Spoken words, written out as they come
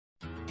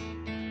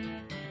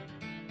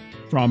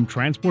From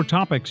Transport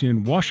Topics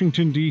in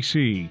Washington,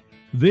 D.C.,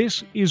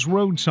 this is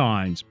Road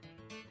Signs.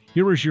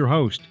 Here is your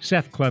host,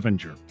 Seth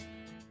Clevenger.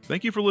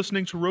 Thank you for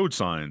listening to Road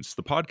Signs,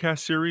 the podcast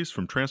series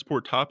from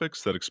Transport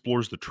Topics that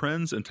explores the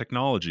trends and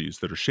technologies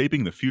that are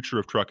shaping the future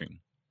of trucking.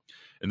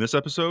 In this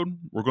episode,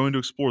 we're going to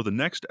explore the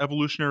next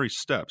evolutionary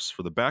steps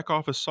for the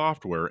back-office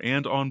software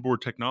and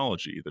onboard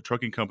technology that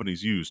trucking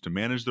companies use to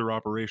manage their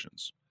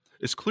operations.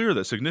 It's clear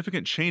that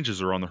significant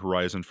changes are on the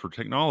horizon for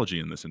technology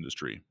in this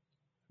industry.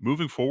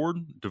 Moving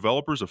forward,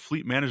 developers of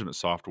fleet management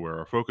software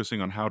are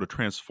focusing on how to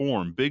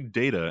transform big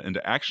data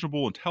into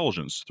actionable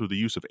intelligence through the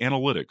use of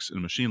analytics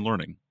and machine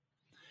learning.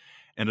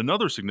 And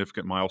another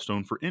significant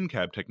milestone for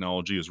in-cab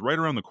technology is right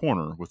around the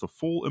corner with the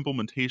full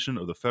implementation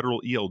of the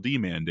federal ELD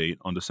mandate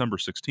on December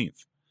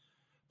 16th.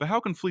 But how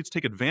can fleets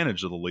take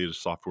advantage of the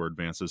latest software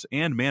advances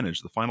and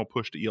manage the final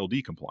push to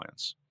ELD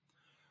compliance?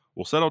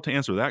 We'll set out to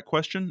answer that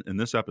question in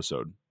this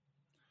episode.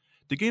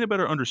 To gain a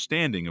better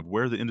understanding of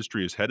where the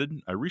industry is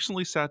headed, I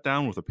recently sat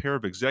down with a pair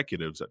of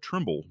executives at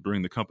Trimble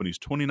during the company's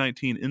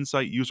 2019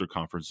 Insight User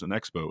Conference and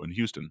Expo in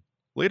Houston.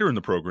 Later in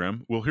the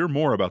program, we'll hear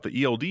more about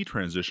the ELD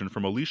transition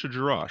from Alicia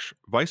Jarash,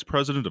 Vice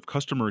President of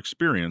Customer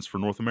Experience for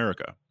North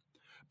America.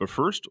 But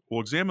first, we'll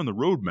examine the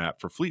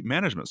roadmap for fleet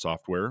management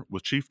software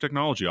with Chief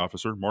Technology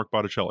Officer Mark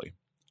Botticelli.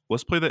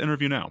 Let's play that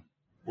interview now.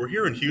 We're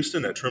here in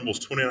Houston at Trimble's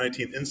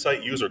 2019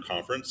 Insight User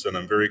Conference, and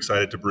I'm very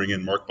excited to bring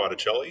in Mark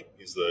Botticelli.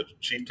 He's the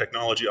Chief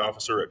Technology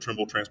Officer at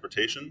Trimble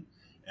Transportation.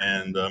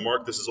 And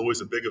Mark, this is always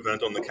a big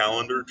event on the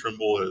calendar.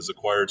 Trimble has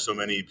acquired so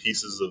many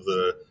pieces of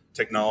the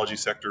technology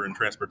sector in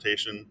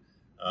transportation,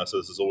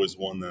 so this is always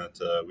one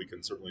that we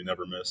can certainly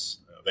never miss.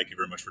 Thank you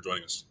very much for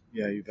joining us.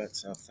 Yeah, you bet,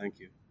 Seth. Thank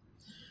you.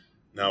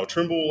 Now,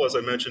 Trimble, as I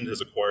mentioned,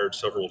 has acquired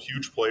several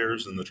huge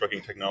players in the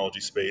trucking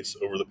technology space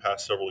over the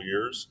past several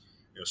years.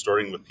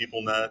 Starting with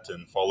PeopleNet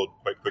and followed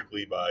quite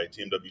quickly by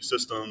TMW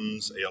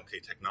Systems,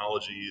 ALK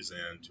Technologies,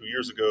 and 2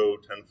 years ago,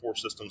 10-4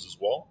 Systems as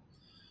well.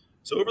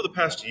 So over the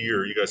past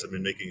year, you guys have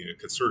been making a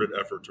concerted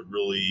effort to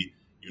really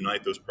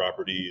unite those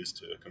properties,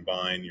 to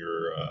combine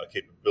your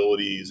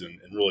capabilities and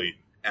really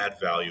add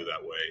value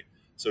that way.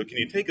 So can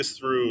you take us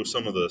through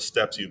some of the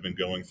steps you've been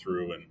going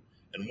through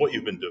and what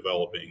you've been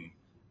developing,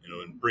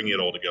 and bringing it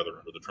all together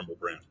under the Trimble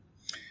brand?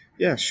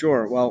 Yeah,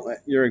 sure. Well,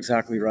 you're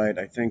exactly right.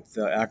 I think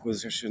the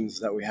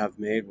acquisitions that we have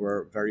made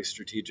were very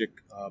strategic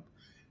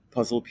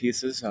puzzle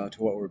pieces to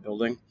what we're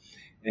building.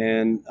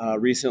 And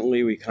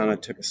recently we kind of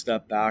took a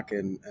step back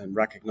and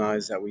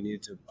recognized that we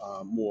needed to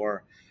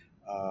more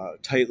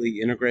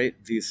tightly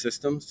integrate these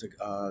systems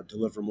to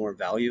deliver more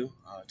value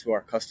to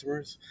our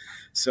customers.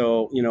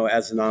 So,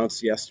 as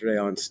announced yesterday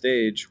on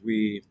stage,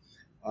 we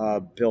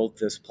built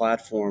this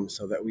platform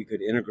so that we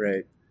could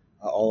integrate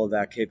all of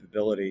that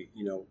capability,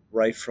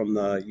 right from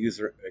the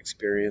user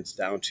experience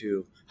down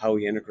to how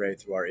we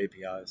integrate through our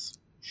APIs.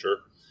 Sure.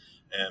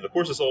 And of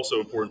course, it's also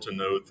important to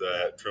note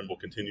that Trimble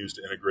continues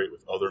to integrate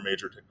with other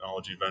major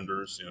technology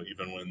vendors,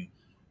 even when,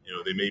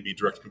 they may be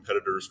direct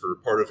competitors for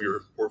part of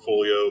your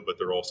portfolio, but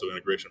they're also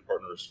integration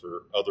partners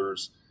for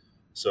others.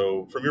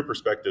 So from your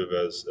perspective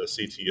as a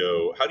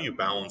CTO, how do you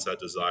balance that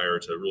desire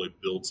to really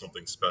build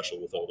something special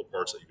with all the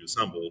parts that you've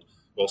assembled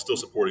while still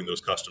supporting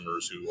those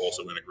customers who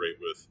also integrate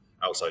with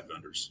outside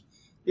vendors?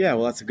 Yeah,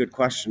 well, that's a good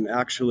question.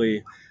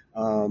 Actually,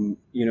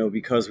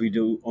 because we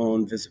do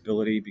own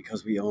visibility,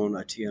 because we own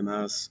a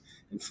TMS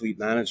and fleet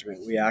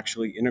management, we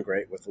actually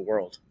integrate with the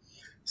world.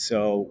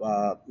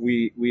 So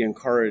we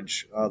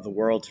encourage the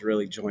world to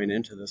really join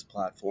into this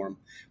platform.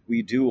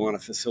 We do want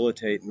to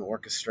facilitate and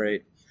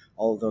orchestrate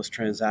all of those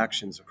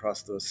transactions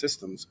across those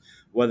systems,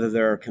 whether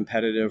they're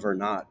competitive or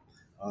not.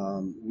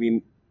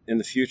 In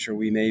the future,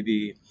 we may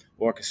be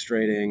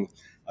orchestrating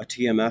a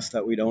TMS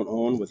that we don't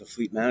own with a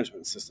fleet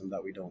management system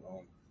that we don't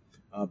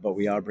own, but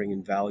we are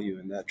bringing value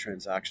in that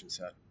transaction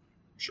set.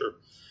 Sure.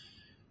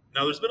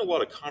 Now, there's been a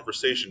lot of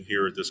conversation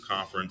here at this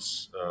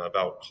conference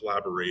about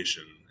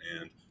collaboration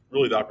and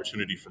really the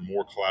opportunity for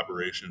more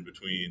collaboration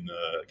between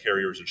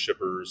carriers and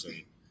shippers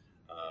and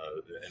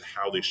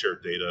how they share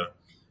data.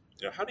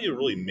 How do you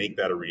really make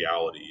that a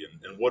reality,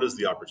 and what is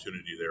the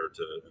opportunity there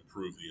to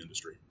improve the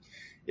industry?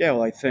 Yeah,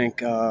 well, I think,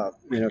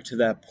 to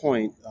that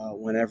point,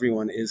 when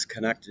everyone is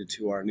connected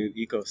to our new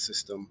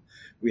ecosystem,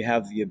 we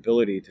have the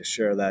ability to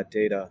share that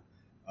data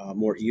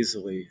more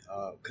easily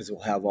because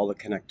we'll have all the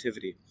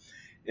connectivity.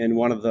 And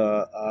one of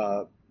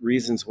the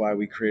reasons why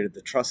we created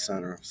the Trust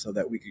Center, so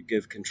that we could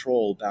give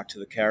control back to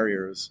the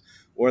carriers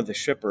or the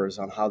shippers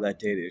on how that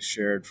data is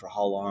shared, for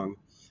how long,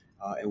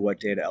 and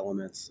what data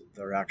elements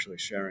they're actually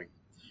sharing.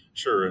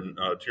 Sure, and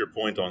to your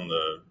point on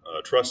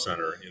the Trust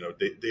Center,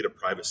 data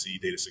privacy,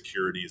 data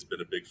security has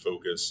been a big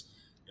focus,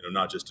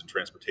 not just in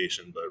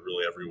transportation, but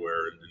really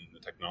everywhere in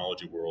the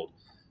technology world.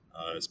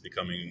 It's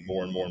becoming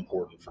more and more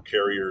important for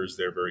carriers.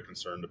 They're very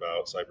concerned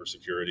about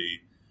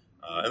cybersecurity,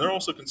 and they're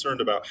also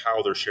concerned about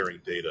how they're sharing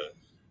data.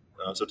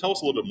 So tell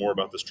us a little bit more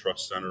about this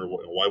Trust Center.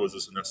 Why was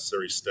this a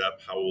necessary step?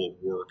 How will it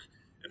work?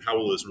 And and how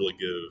will this really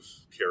give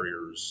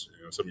carriers,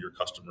 some of your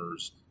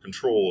customers,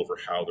 control over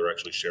how they're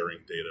actually sharing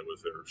data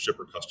with their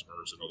shipper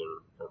customers and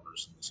other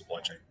partners in the supply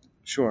chain?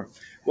 Sure.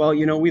 Well,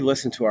 we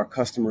listened to our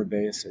customer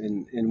base,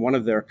 and one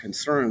of their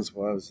concerns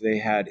was they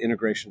had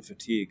integration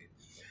fatigue.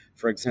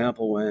 For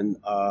example, when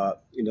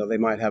they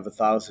might have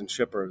 1,000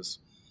 shippers,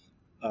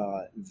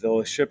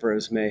 those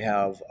shippers may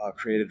have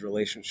created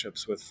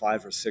relationships with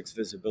 5 or 6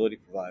 visibility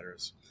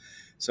providers.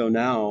 So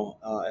now,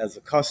 as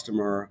a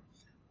customer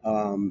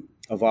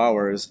of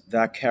ours,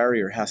 that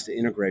carrier has to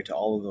integrate to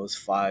all of those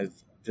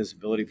 5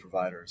 visibility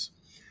providers.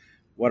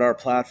 What our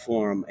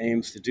platform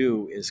aims to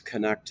do is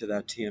connect to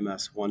that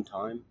TMS one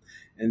time,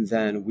 and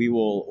then we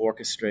will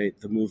orchestrate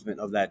the movement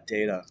of that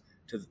data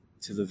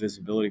to the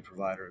visibility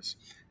providers,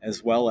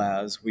 as well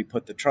as we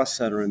put the trust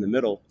center in the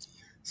middle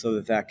so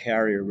that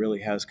carrier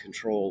really has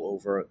control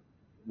over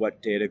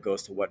what data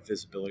goes to what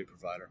visibility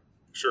provider.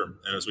 Sure.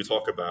 And as we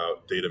talk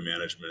about data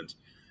management,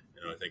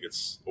 I think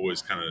it's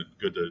always kind of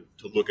good to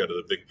look at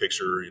the big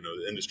picture.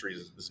 The industry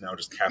is now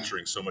just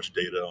capturing so much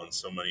data on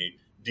so many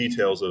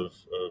details of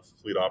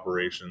fleet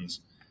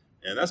operations.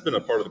 And that's been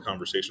a part of the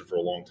conversation for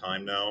a long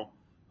time now.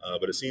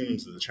 But it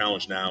seems that the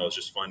challenge now is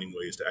just finding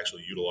ways to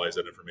actually utilize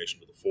that information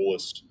to the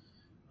fullest.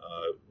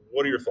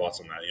 What are your thoughts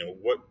on that?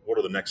 What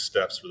are the next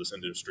steps for this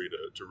industry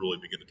to really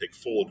begin to take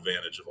full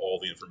advantage of all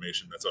the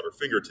information that's at our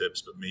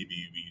fingertips, but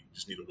maybe we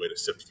just need a way to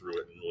sift through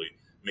it and really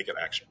make it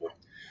actionable?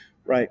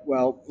 Right.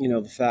 Well,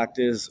 the fact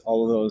is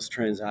all of those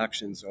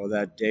transactions or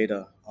that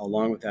data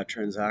along with that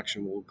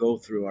transaction will go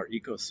through our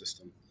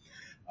ecosystem.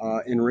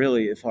 And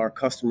really, if our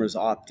customers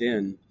opt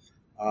in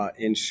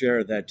and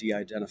share that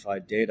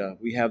de-identified data,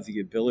 we have the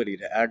ability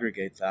to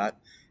aggregate that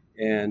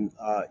and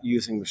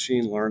using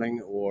machine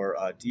learning or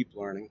deep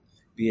learning,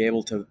 be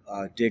able to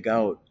dig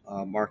out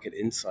market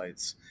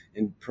insights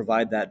and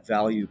provide that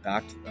value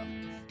back to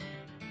them.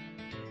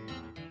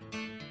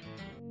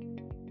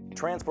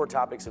 Transport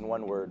topics in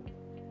one word: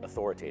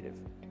 authoritative.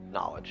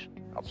 Knowledge.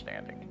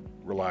 Outstanding.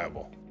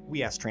 Reliable.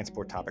 We asked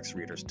Transport Topics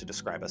readers to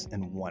describe us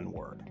in one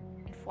word.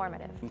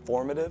 Informative.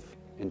 Informative.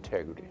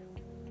 Integrity.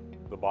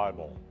 The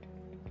Bible.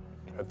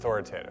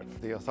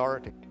 Authoritative. The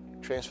authority.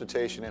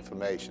 Transportation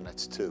information,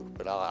 that's 2,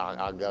 but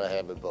I gotta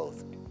have it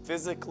both.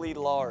 Physically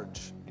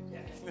large.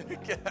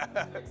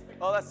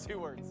 Oh, that's 2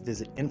 words.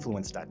 Visit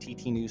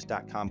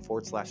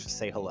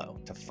influence.ttnews.com/say hello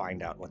to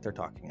find out what they're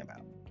talking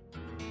about.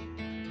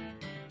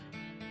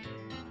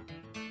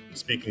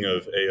 Speaking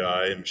of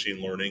AI and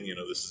machine learning,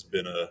 this has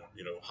been a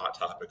hot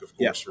topic, of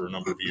course, for a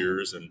number of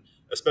years, and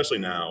especially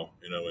now,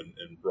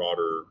 in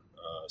broader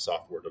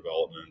software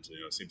development,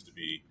 it seems to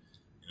be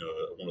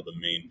one of the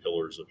main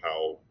pillars of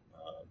how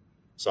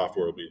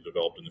software will be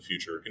developed in the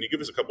future. Can you give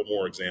us a couple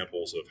more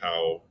examples of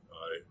how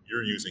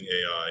you're using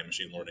AI and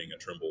machine learning at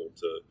Trimble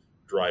to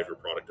drive your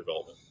product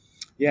development?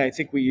 Yeah, I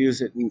think we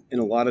use it in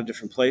a lot of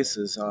different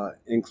places,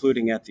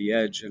 including at the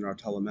edge in our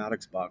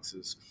telematics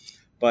boxes.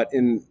 But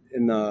in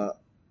the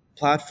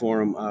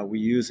platform, we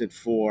use it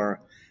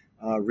for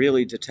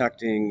really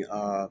detecting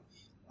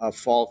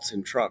faults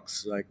in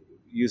trucks. Like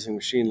using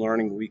machine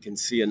learning, we can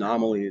see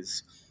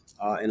anomalies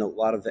in a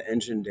lot of the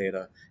engine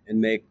data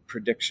and make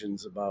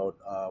predictions about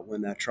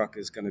when that truck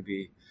is going to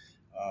be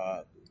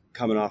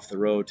coming off the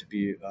road to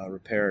be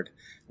repaired.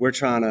 We're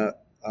trying to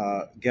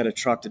get a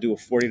truck to do a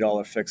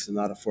 $40 fix and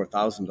not a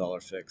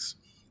 $4,000 fix,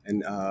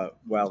 and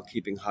while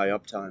keeping high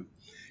uptime.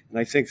 And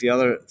I think the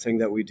other thing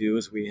that we do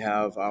is we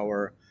have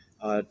our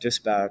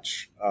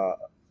dispatch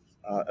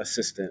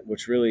assistant,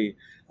 which really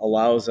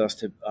allows us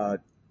to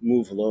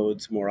move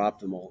loads more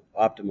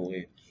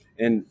optimally.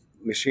 And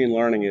machine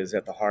learning is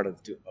at the heart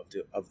of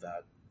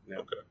that. Yeah.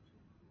 Okay.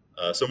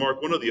 So,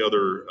 Mark, one of the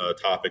other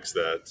topics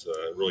that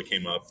really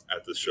came up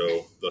at this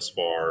show thus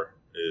far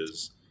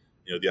is,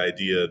 the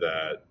idea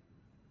that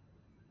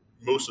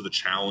most of the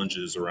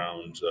challenges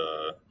around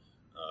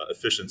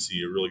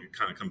efficiency really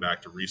kind of come back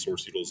to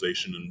resource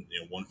utilization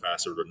in one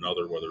facet or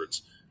another, whether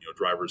it's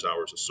drivers'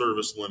 hours of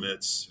service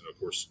limits, and of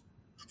course,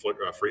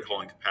 freight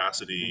hauling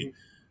capacity.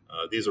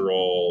 These are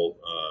all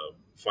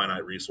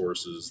finite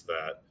resources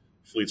that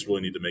fleets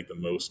really need to make the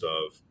most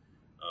of.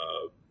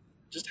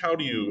 Just how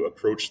do you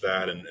approach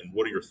that, and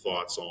what are your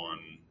thoughts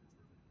on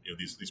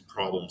these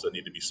problems that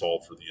need to be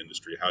solved for the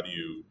industry? How do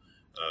you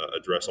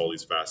address all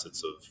these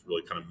facets of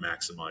really kind of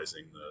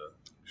maximizing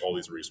all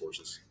these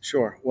resources?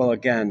 Sure. Well,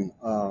 again,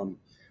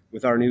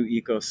 with our new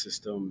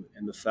ecosystem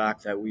and the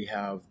fact that we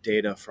have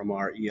data from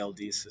our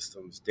ELD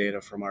systems, data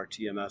from our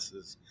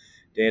TMSs,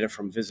 data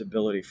from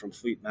visibility, from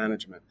fleet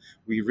management,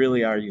 we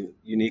really are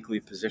uniquely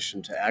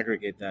positioned to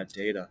aggregate that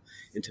data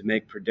and to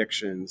make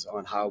predictions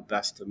on how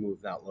best to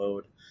move that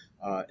load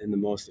in the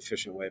most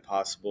efficient way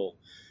possible,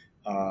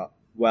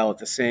 while at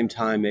the same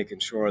time making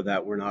sure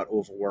that we're not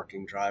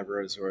overworking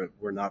drivers or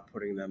we're not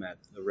putting them at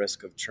the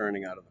risk of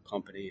churning out of the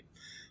company.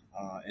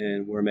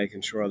 And we're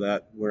making sure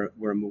that we're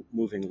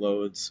moving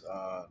loads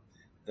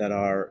that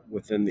are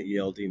within the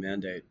ELD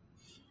mandate.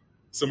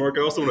 So, Mark,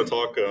 I also want to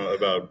talk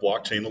about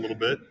blockchain a little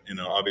bit.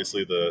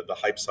 Obviously the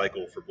hype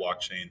cycle for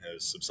blockchain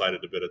has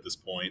subsided a bit at this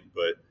point,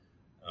 but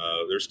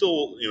There's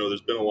still,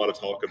 there's been a lot of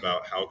talk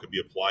about how it could be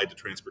applied to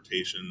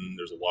transportation.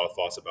 There's a lot of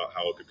thoughts about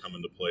how it could come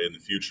into play in the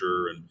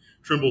future. And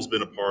Trimble's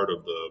been a part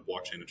of the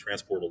Blockchain and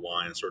Transport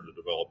Alliance, started to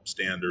develop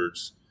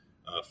standards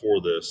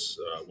for this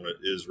when it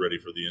is ready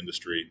for the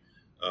industry.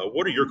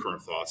 What are your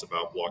current thoughts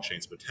about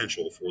blockchain's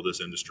potential for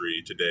this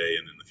industry today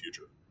and in the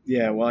future?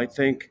 Yeah, well, I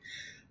think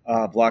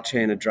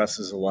blockchain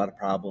addresses a lot of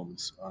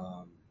problems.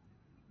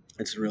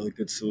 It's a really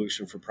good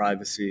solution for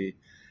privacy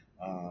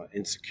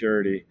and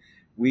security.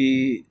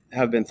 We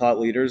have been thought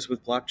leaders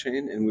with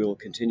blockchain, and we will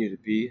continue to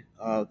be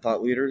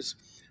thought leaders.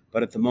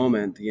 But at the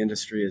moment, the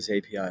industry is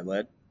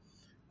API-led,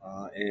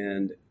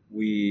 and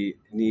we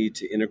need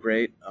to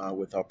integrate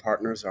with our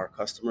partners, our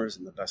customers,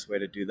 and the best way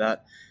to do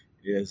that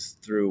is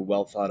through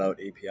well-thought-out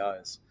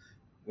APIs.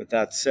 With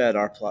that said,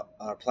 our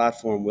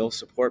platform will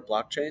support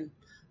blockchain,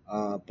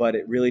 but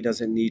it really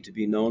doesn't need to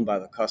be known by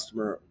the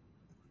customer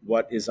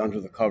what is under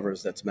the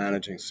covers that's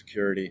managing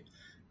security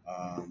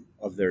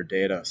of their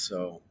data.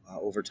 So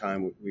over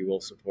time, we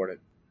will support it.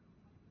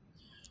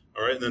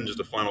 All right, and then just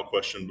a final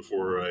question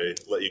before I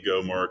let you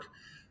go, Mark.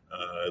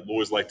 I'd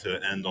always like to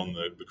end on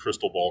the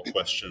crystal ball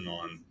question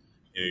on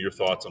your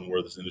thoughts on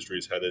where this industry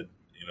is headed.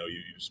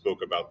 You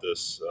spoke about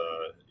this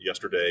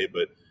yesterday,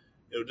 but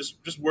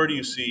just where do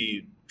you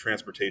see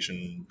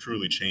transportation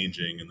truly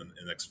changing in the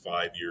next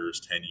 5 years,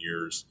 10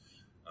 years,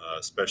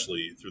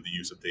 especially through the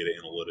use of data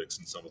analytics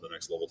and some of the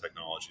next level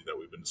technology that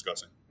we've been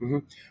discussing? Mm-hmm.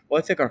 Well,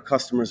 I think our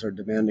customers are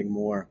demanding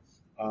more.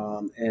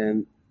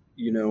 And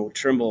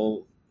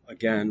Trimble,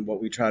 again,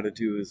 what we try to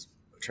do is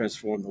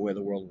transform the way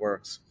the world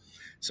works.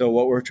 So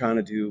what we're trying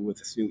to do with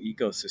this new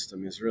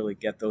ecosystem is really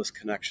get those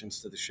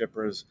connections to the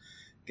shippers,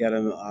 get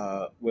them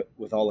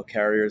with all the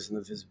carriers and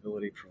the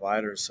visibility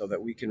providers so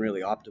that we can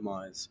really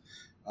optimize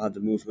the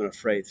movement of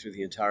freight through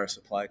the entire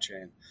supply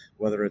chain,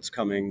 whether it's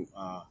coming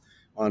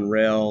on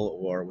rail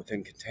or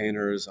within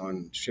containers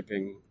on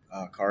shipping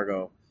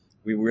cargo.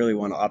 We really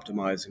want to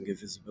optimize and give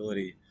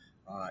visibility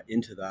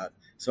into that.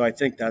 So I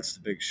think that's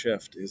the big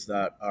shift, is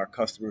that our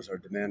customers are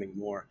demanding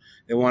more.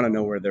 They want to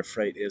know where their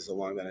freight is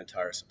along that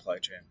entire supply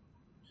chain.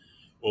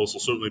 Well, this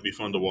will certainly be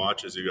fun to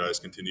watch as you guys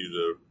continue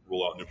to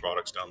roll out new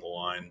products down the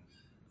line.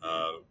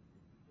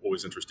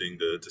 Always interesting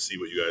to see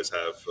what you guys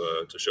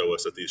have to show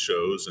us at these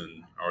shows,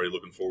 and already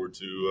looking forward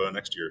to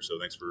next year. So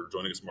thanks for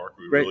joining us, Mark.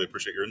 We really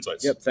appreciate your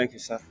insights. Yep, thank you,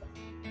 Seth.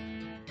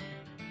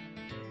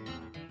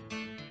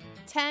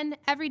 10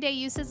 everyday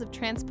uses of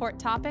transport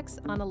topics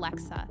on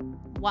Alexa.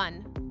 1.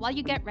 While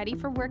you get ready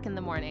for work in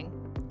the morning.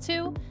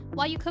 2.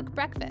 While you cook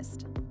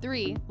breakfast.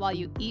 3. While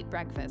you eat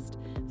breakfast.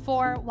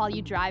 4. While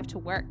you drive to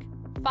work.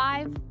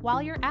 5.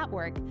 While you're at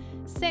work.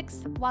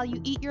 6. While you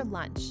eat your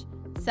lunch.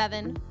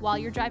 7. While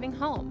you're driving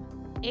home.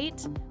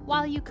 8.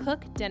 While you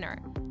cook dinner.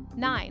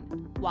 9.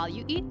 While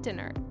you eat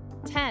dinner.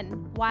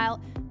 10. Well,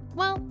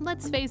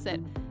 let's face it,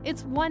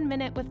 it's 1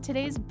 minute with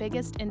today's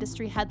biggest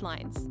industry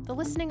headlines. The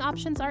listening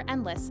options are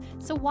endless,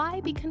 so why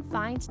be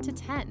confined to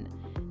 10?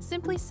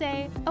 Simply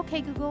say,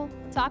 "Okay, Google,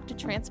 talk to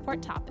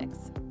transport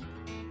topics."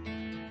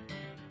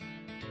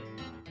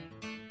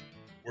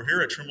 We're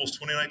here at Trimble's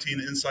 2019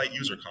 Insight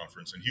User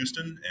Conference in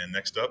Houston, and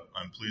next up,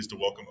 I'm pleased to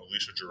welcome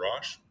Alicia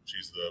Jarash.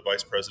 She's the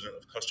Vice President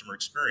of Customer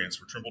Experience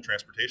for Trimble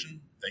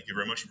Transportation. Thank you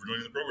very much for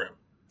joining the program.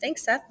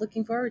 Thanks, Seth.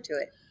 Looking forward to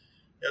it.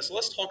 Yeah, so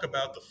let's talk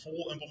about the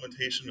full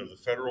implementation of the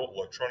federal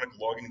electronic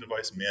logging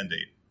device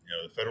mandate.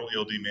 The federal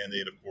ELD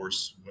mandate, of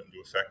course, went into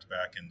effect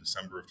back in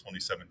December of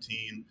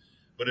 2017,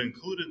 but it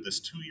included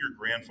this 2-year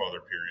grandfather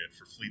period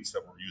for fleets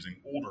that were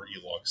using older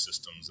e-log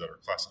systems that are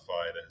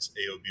classified as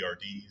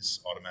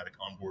AOBRDs, automatic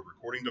onboard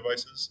recording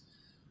devices.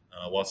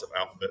 Lots of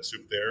alphabet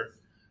soup there,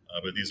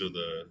 but these are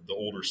the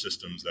older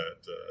systems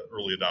that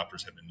early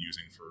adopters have been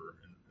using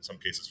in some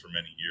cases, for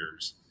many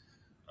years.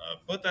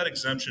 But that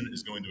exemption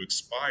is going to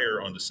expire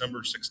on December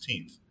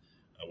 16th,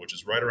 which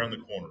is right around the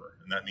corner.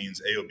 And that means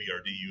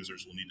AOBRD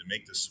users will need to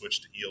make this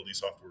switch to ELD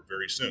software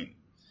very soon.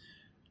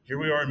 Here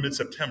we are in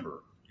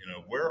mid-September.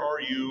 Where are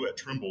you at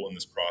Trimble in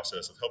this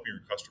process of helping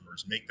your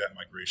customers make that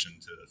migration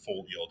to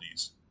full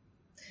ELDs?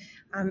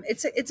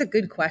 It's a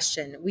good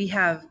question. We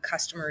have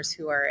customers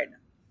who are in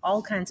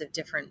all kinds of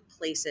different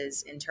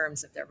places in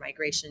terms of their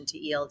migration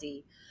to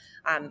ELD.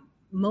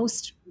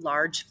 Most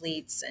large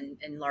fleets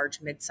and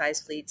large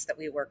mid-sized fleets that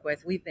we work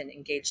with, we've been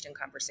engaged in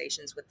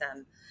conversations with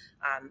them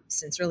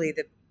since really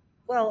it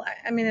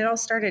all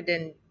started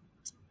in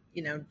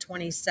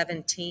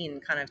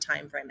 2017 kind of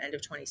time frame, end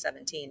of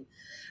 2017.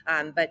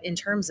 But in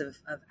terms of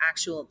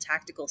actual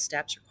tactical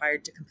steps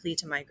required to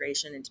complete a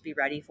migration and to be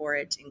ready for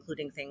it,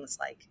 including things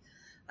like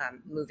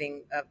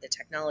moving of the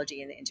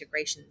technology and the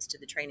integrations to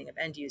the training of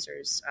end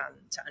users,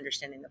 to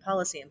understanding the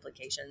policy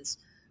implications,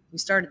 we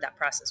started that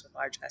process with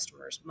large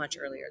customers much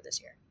earlier this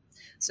year.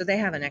 So they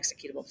have an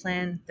executable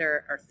plan.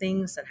 There are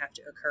things that have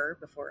to occur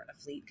before a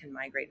fleet can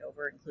migrate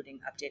over,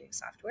 including updating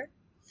software.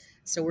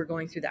 So we're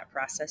going through that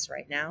process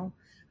right now.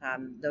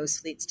 Those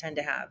fleets tend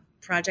to have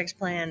project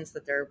plans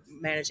that they're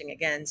managing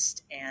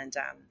against, and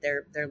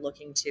they're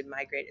looking to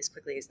migrate as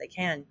quickly as they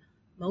can.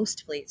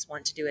 Most fleets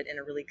want to do it in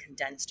a really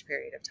condensed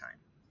period of time.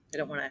 They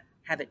don't want to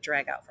have it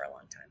drag out for a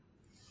long time.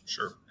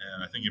 Sure.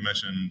 And I think you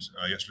mentioned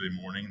yesterday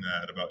morning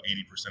that about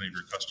 80% of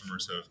your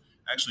customers have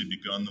actually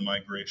begun the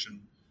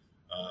migration.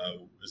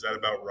 Is that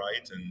about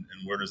right? And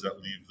where does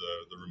that leave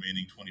the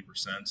remaining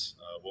 20%?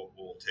 What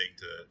will it take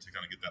to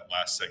kind of get that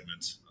last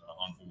segment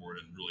on board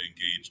and really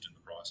engaged in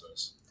the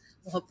process?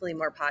 Well, hopefully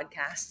more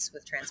podcasts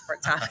with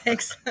transport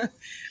topics.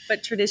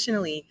 But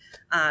traditionally,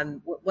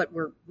 what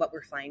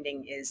we're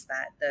finding is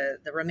that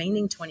the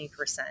remaining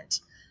 20%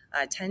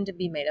 tend to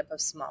be made up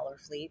of smaller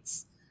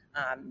fleets,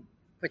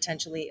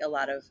 potentially a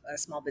lot of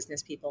small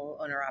business people,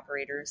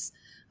 owner-operators,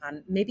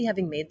 maybe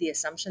having made the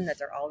assumption that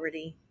they're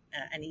already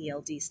an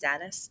ELD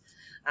status.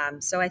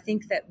 So I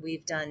think that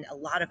we've done a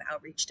lot of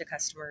outreach to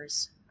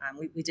customers.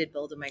 We did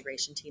build a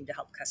migration team to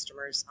help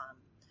customers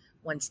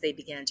once they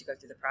began to go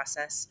through the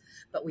process,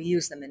 but we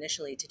used them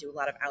initially to do a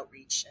lot of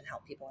outreach and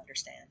help people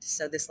understand.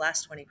 So this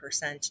last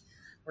 20%,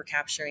 we're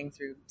capturing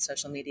through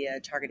social media,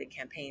 targeted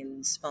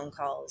campaigns, phone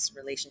calls,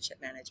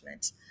 relationship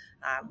management.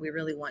 We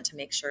really want to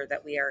make sure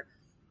that we are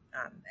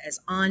as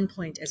on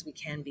point as we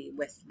can be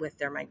with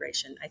their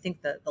migration. I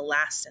think the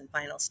last and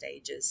final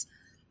stage is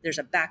there's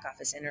a back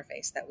office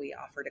interface that we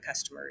offer to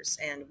customers,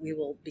 and we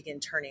will begin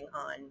turning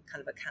on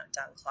kind of a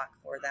countdown clock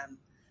for them.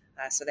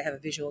 So they have a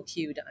visual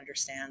cue to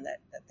understand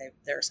that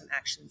there are some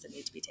actions that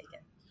need to be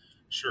taken.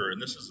 Sure,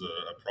 and this is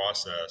a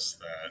process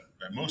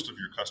that most of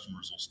your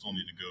customers will still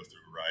need to go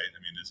through, right? I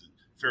mean, is it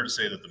fair to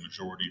say that the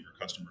majority of your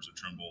customers at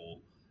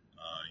Trimble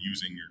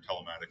using your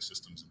telematics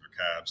systems in their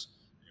cabs,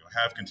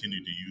 have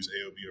continued to use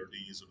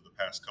AOBRDs over the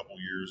past couple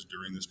years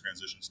during this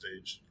transition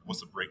stage? What's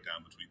the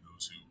breakdown between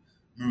those who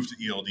moved to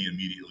ELD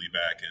immediately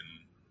back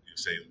in,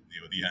 say,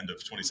 the end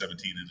of 2017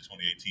 into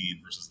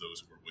 2018 versus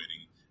those who are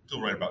waiting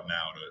until right about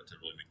now to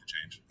really make the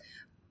change?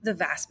 The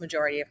vast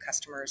majority of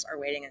customers are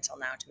waiting until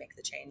now to make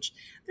the change.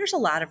 There's a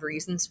lot of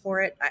reasons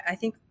for it. I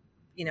think,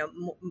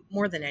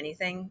 more than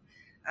anything,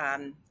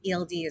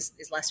 ELD is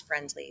less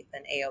friendly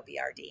than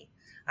AOBRD.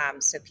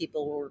 So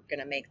people were going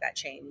to make that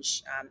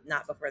change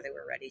not before they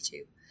were ready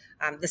to.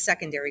 The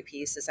secondary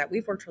piece is that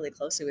we've worked really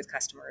closely with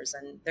customers,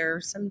 and there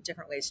are some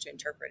different ways to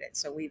interpret it.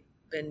 So we've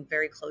been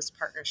very close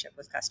partnership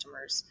with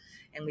customers,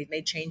 and we've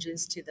made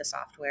changes to the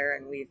software,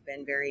 and we've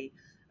been very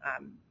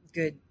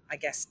good, I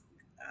guess,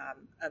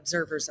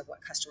 observers of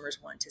what customers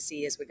want to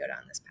see as we go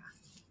down this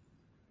path.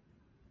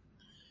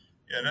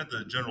 Yeah, and at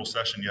the general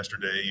session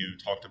yesterday, you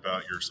talked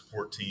about your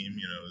support team,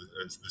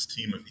 as this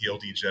team of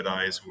ELD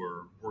Jedis who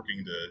are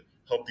working to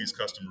help these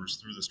customers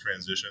through this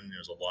transition.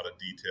 There's a lot of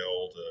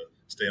detail to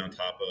stay on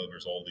top of.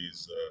 There's all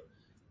these,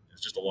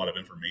 it's just a lot of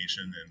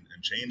information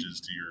and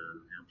changes to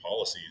your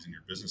policies and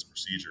your business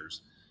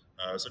procedures.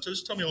 So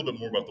just tell me a little bit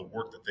more about the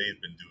work that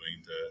they've been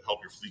doing to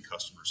help your fleet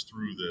customers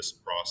through this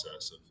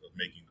process of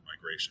making the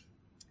migration.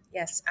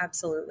 Yes,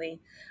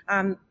 absolutely.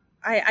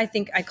 I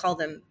think I call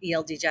them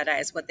ELD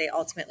Jedis. What they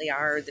ultimately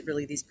are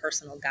really these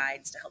personal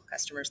guides to help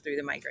customers through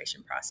the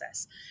migration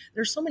process.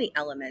 There's so many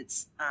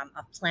elements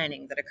of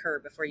planning that occur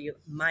before you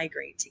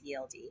migrate to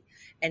ELD,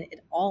 and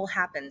it all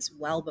happens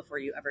well before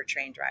you ever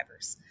train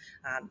drivers.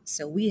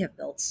 So we have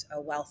built a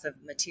wealth of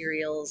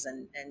materials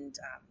and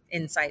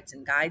insights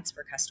and guides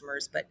for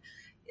customers, but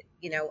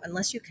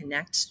unless you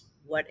connect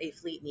what a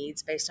fleet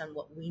needs based on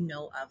what we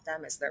know of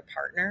them as their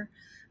partner,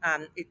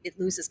 it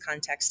loses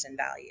context and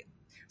value.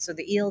 So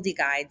the ELD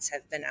guides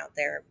have been out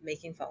there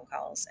making phone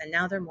calls, and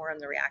now they're more on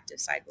the reactive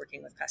side,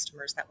 working with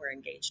customers that we're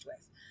engaged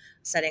with,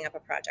 setting up a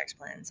project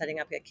plan, setting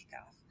up a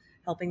kickoff,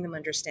 helping them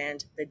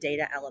understand the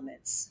data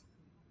elements,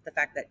 the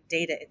fact that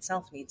data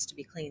itself needs to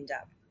be cleaned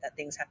up, that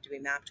things have to be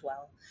mapped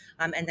well,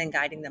 and then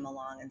guiding them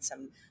along in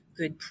some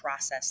good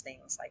process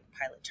things like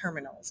pilot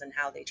terminals and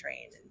how they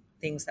train and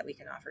things that we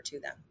can offer to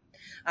them.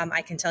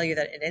 I can tell you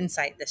that at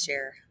Insight this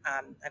year,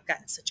 I've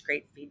gotten such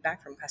great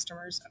feedback from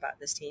customers about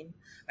this team.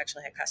 I've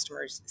actually had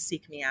customers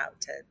seek me out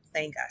to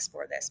thank us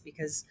for this,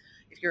 because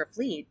if you're a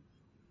fleet,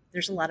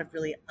 there's a lot of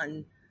really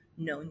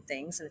unknown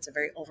things, and it's a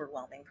very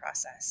overwhelming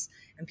process.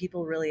 And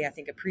people really, I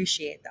think,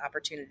 appreciate the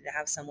opportunity to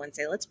have someone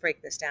say, let's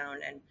break this down.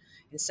 And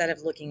instead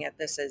of looking at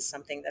this as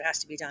something that has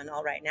to be done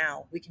all right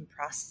now, we can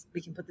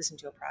put this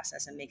into a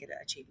process and make it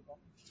achievable.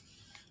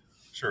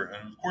 Sure,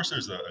 and of course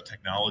there's a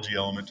technology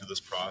element to this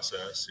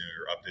process.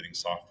 You're updating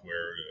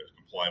software to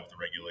comply with the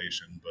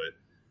regulation, but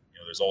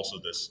there's also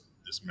this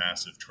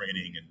massive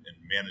training and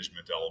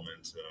management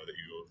element that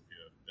you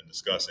have been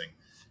discussing,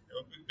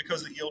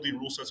 because the ELD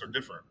rule sets are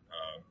different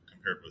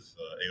compared with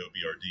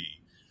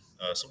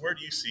AOBRD. So where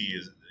do you see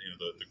is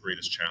the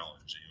greatest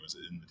challenge? Is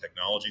it in the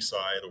technology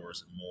side, or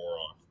is it more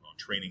on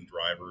training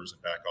drivers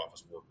and back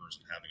office workers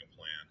and having a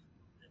plan?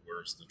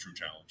 Where's the true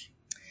challenge?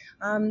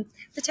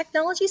 The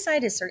technology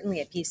side is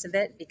certainly a piece of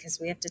it, because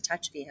we have to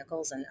touch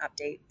vehicles and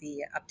update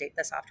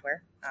the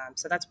software.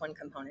 So that's one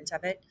component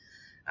of it.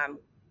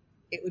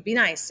 It would be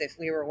nice if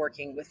we were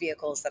working with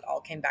vehicles that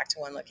all came back to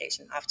one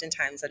location.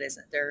 Oftentimes that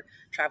isn't. They're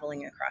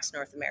traveling across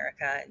North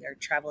America, and they're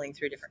traveling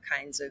through different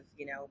kinds of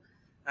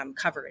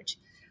coverage.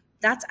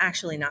 That's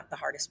actually not the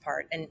hardest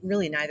part, and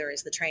really neither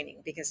is the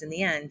training, because in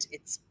the end,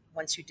 it's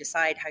once you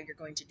decide how you're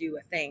going to do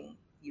a thing,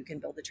 you can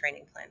build a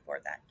training plan for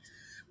that.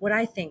 What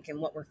I think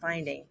and what we're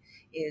finding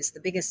is the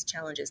biggest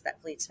challenges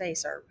that fleets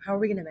face are how are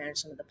we going to manage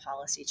some of the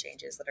policy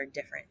changes that are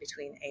different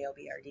between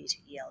AOBRD to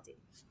ELD.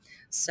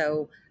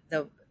 So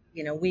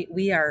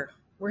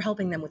we're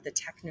helping them with the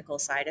technical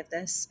side of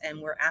this,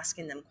 and we're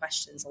asking them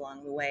questions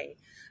along the way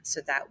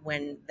so that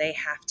when they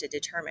have to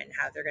determine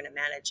how they're going to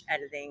manage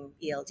editing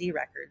ELD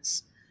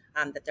records,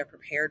 that they're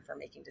prepared for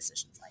making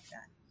decisions like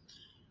that.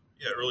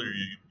 Yeah, earlier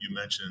you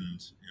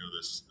mentioned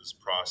this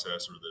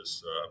process or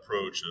this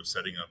approach of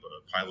setting up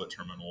a pilot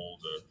terminal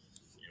to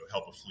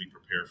help a fleet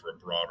prepare for a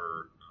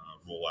broader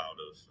rollout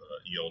of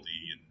ELD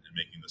and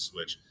making the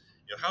switch.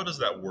 How does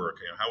that work?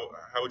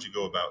 How would you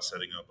go about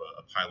setting up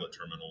a pilot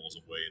terminal as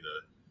a way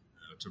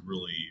to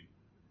really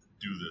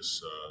do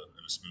this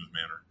in a smooth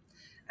manner?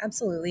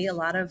 Absolutely, a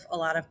lot of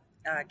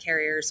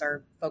carriers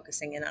are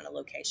focusing in on a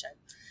location.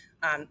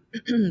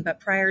 But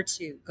prior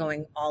to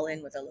going all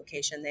in with a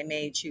location, they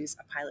may choose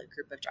a pilot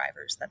group of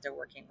drivers that they're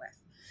working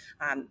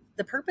with.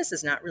 The purpose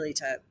is not really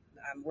to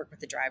work with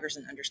the drivers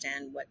and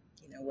understand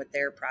what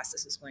their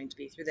process is going to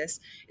be through this.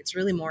 It's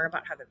really more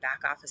about how the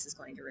back office is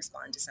going to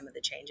respond to some of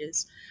the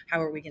changes.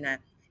 How are we going to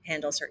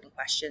handle certain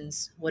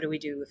questions? What do we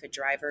do if a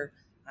driver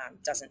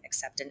doesn't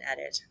accept an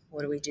edit?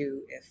 What do we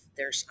do if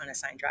there's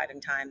unassigned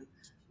driving time?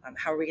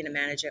 How are we going to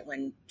manage it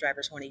when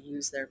drivers want to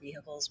use their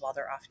vehicles while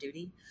they're off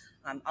duty?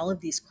 All of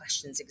these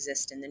questions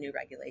exist in the new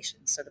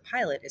regulations. So the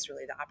pilot is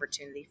really the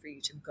opportunity for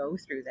you to go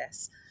through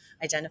this,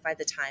 identify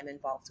the time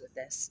involved with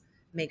this,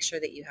 make sure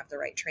that you have the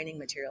right training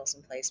materials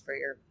in place for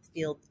your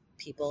field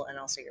people and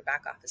also your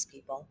back office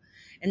people.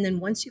 And then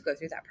once you go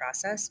through that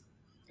process,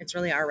 it's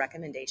really our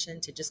recommendation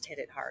to just hit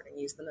it hard and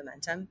use the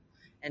momentum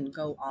and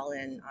go all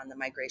in on the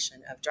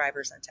migration of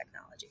drivers and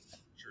technology.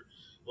 Sure.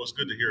 Well, it's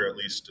good to hear at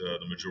least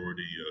the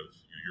majority of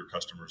your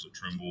customers at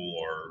Trimble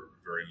are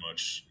very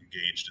much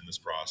engaged in this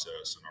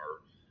process and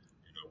are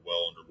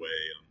well underway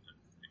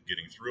in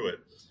getting through it.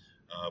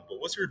 But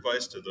what's your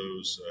advice to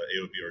those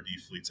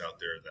AOBRD fleets out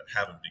there that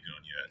haven't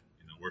begun yet?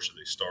 Where should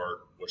they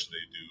start? What should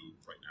they do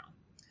right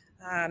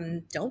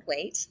now? Don't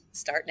wait.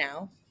 Start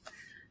now.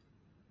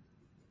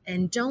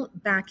 And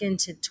don't back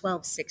into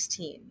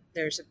 12/16.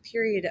 There's a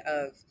period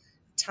of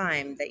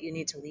time that you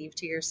need to leave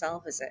to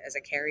yourself as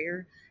a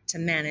carrier to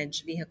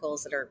manage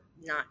vehicles that are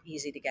not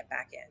easy to get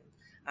back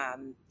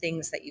in,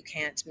 things that you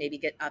can't maybe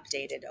get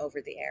updated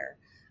over the air.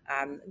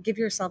 Give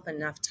yourself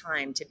enough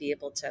time to be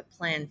able to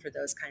plan for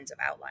those kinds of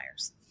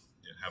outliers.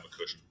 Yeah, have a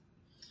cushion.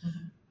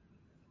 Mm-hmm.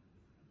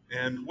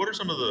 And what are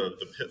some of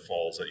the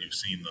pitfalls that you've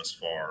seen thus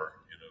far,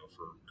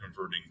 for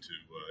converting to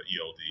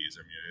ELDs?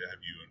 I mean, have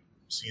you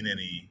seen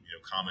any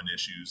common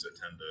issues that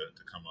tend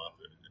to come up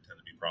and tend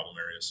to be problem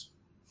areas?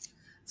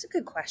 It's a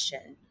good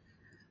question.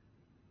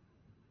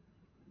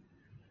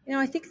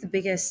 I think the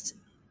biggest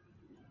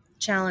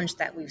challenge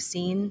that we've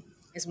seen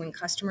is when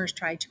customers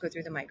try to go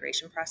through the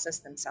migration process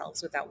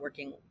themselves without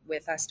working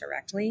with us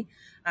directly.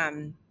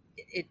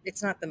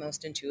 It's not the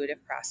most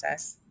intuitive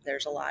process.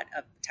 There's a lot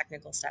of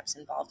technical steps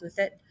involved with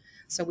it.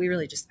 So we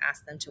really just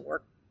ask them to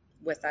work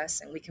with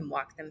us and we can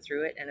walk them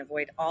through it and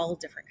avoid all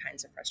different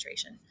kinds of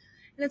frustration.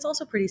 And it's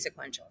also pretty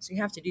sequential. So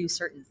you have to do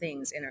certain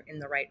things in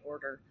the right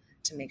order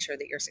to make sure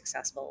that you're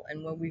successful.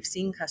 And when we've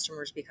seen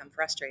customers become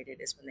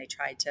frustrated is when they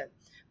try to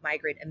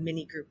migrate a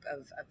mini group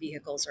of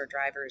vehicles or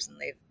drivers and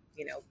they've,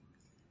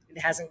 it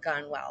hasn't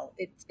gone well.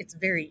 It's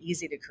very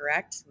easy to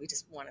correct. We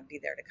just want to be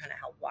there to kind of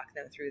help walk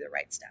them through the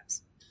right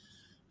steps.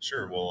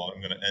 Sure. Well,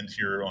 I'm going to end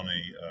here on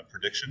a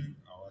prediction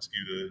I'll ask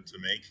you to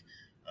make.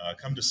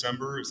 Come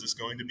December, is this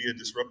going to be a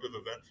disruptive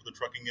event for the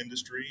trucking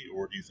industry,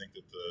 or do you think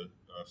that the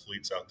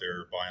fleets out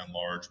there, by and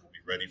large, will be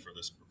ready for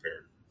this and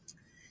prepared?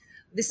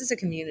 This is a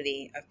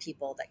community of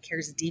people that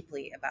cares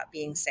deeply about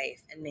being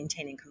safe and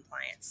maintaining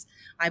compliance.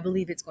 I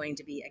believe it's going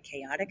to be a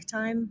chaotic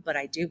time, but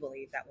I do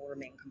believe that we'll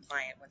remain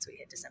compliant once we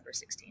hit December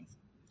 16th.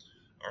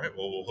 All right.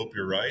 Well, we'll hope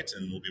you're right,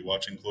 and we'll be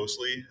watching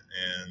closely.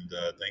 And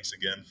thanks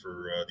again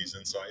for these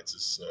insights.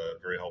 It's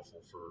very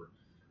helpful for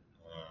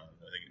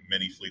I think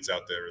many fleets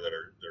out there that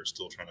are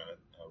still trying to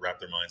wrap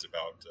their minds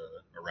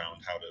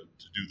around how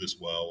to do this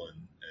well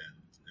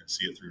and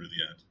see it through to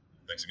the end.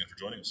 Thanks again for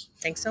joining us.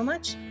 Thanks so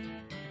much.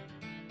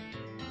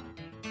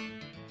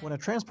 When a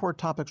Transport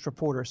Topics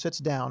reporter sits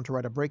down to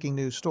write a breaking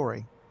news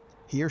story,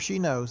 he or she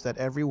knows that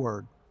every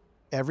word,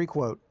 every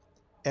quote,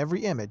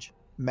 every image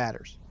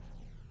matters.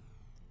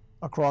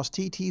 Across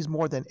TT's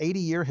more than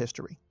 80-year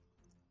history,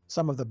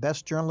 some of the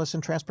best journalists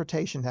in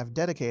transportation have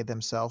dedicated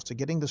themselves to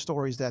getting the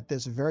stories that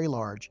this very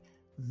large,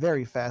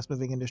 very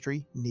fast-moving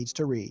industry needs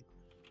to read,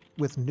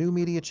 with new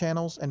media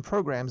channels and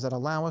programs that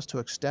allow us to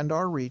extend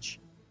our reach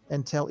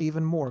and tell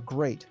even more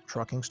great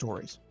trucking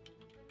stories.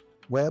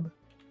 Web,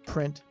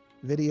 print,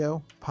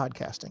 video,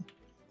 podcasting,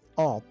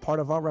 all part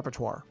of our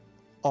repertoire,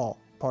 all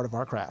part of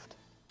our craft.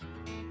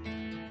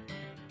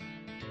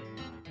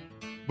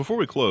 Before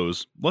we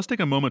close, let's take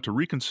a moment to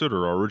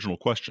reconsider our original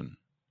question.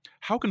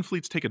 How can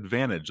fleets take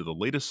advantage of the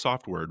latest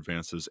software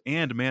advances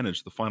and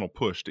manage the final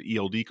push to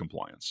ELD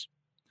compliance?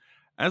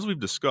 As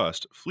we've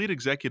discussed, fleet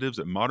executives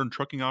at modern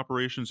trucking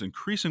operations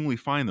increasingly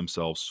find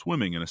themselves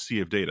swimming in a sea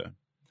of data.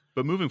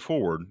 But moving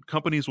forward,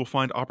 companies will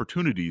find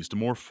opportunities to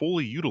more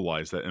fully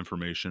utilize that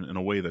information in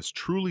a way that's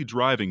truly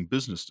driving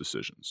business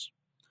decisions.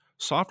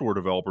 Software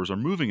developers are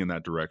moving in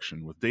that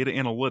direction with data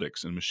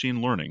analytics and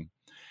machine learning,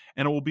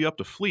 and it will be up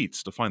to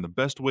fleets to find the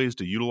best ways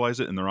to utilize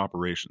it in their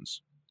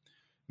operations.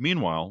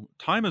 Meanwhile,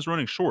 time is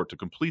running short to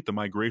complete the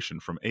migration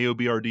from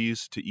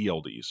AOBRDs to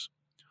ELDs.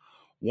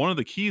 One of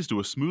the keys to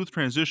a smooth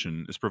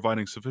transition is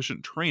providing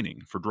sufficient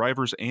training for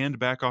drivers and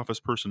back-office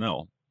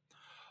personnel.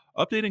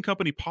 Updating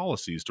company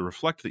policies to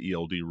reflect the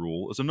ELD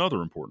rule is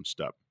another important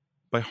step.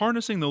 By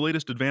harnessing the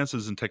latest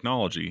advances in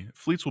technology,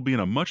 fleets will be in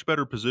a much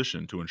better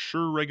position to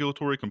ensure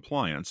regulatory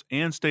compliance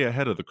and stay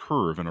ahead of the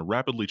curve in a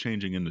rapidly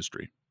changing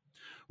industry.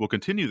 We'll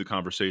continue the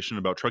conversation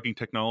about trucking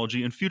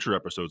technology in future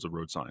episodes of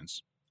Road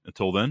Signs.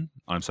 Until then,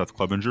 I'm Seth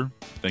Clevenger.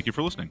 Thank you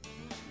for listening.